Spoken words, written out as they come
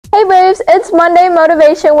Hey Braves, it's Monday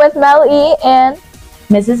Motivation with Mel E. and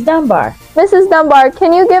Mrs. Dunbar. Mrs. Dunbar.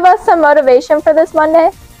 Can you give us some motivation for this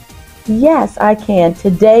Monday? Yes, I can.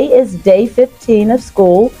 Today is day 15 of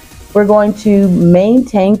school. We're going to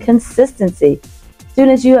maintain consistency.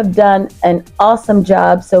 Students, you have done an awesome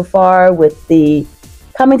job so far with the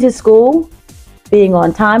coming to school, being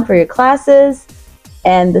on time for your classes,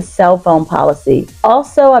 and the cell phone policy.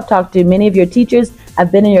 Also, I've talked to many of your teachers.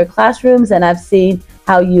 I've been in your classrooms and I've seen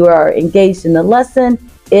how you are engaged in the lesson.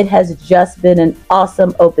 It has just been an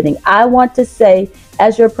awesome opening. I want to say,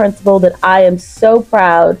 as your principal, that I am so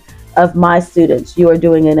proud of my students. You are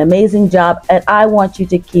doing an amazing job, and I want you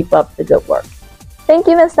to keep up the good work. Thank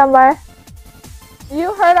you, Ms. Dunbar.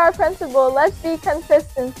 You heard our principal. Let's be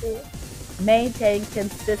consistency. Maintain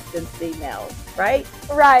consistency, Mel, right?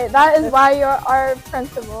 Right, that is why you're our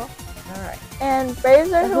principal. All right. And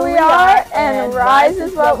Braves are who we are, and Rise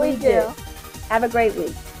is what we do. Have a great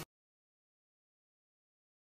week.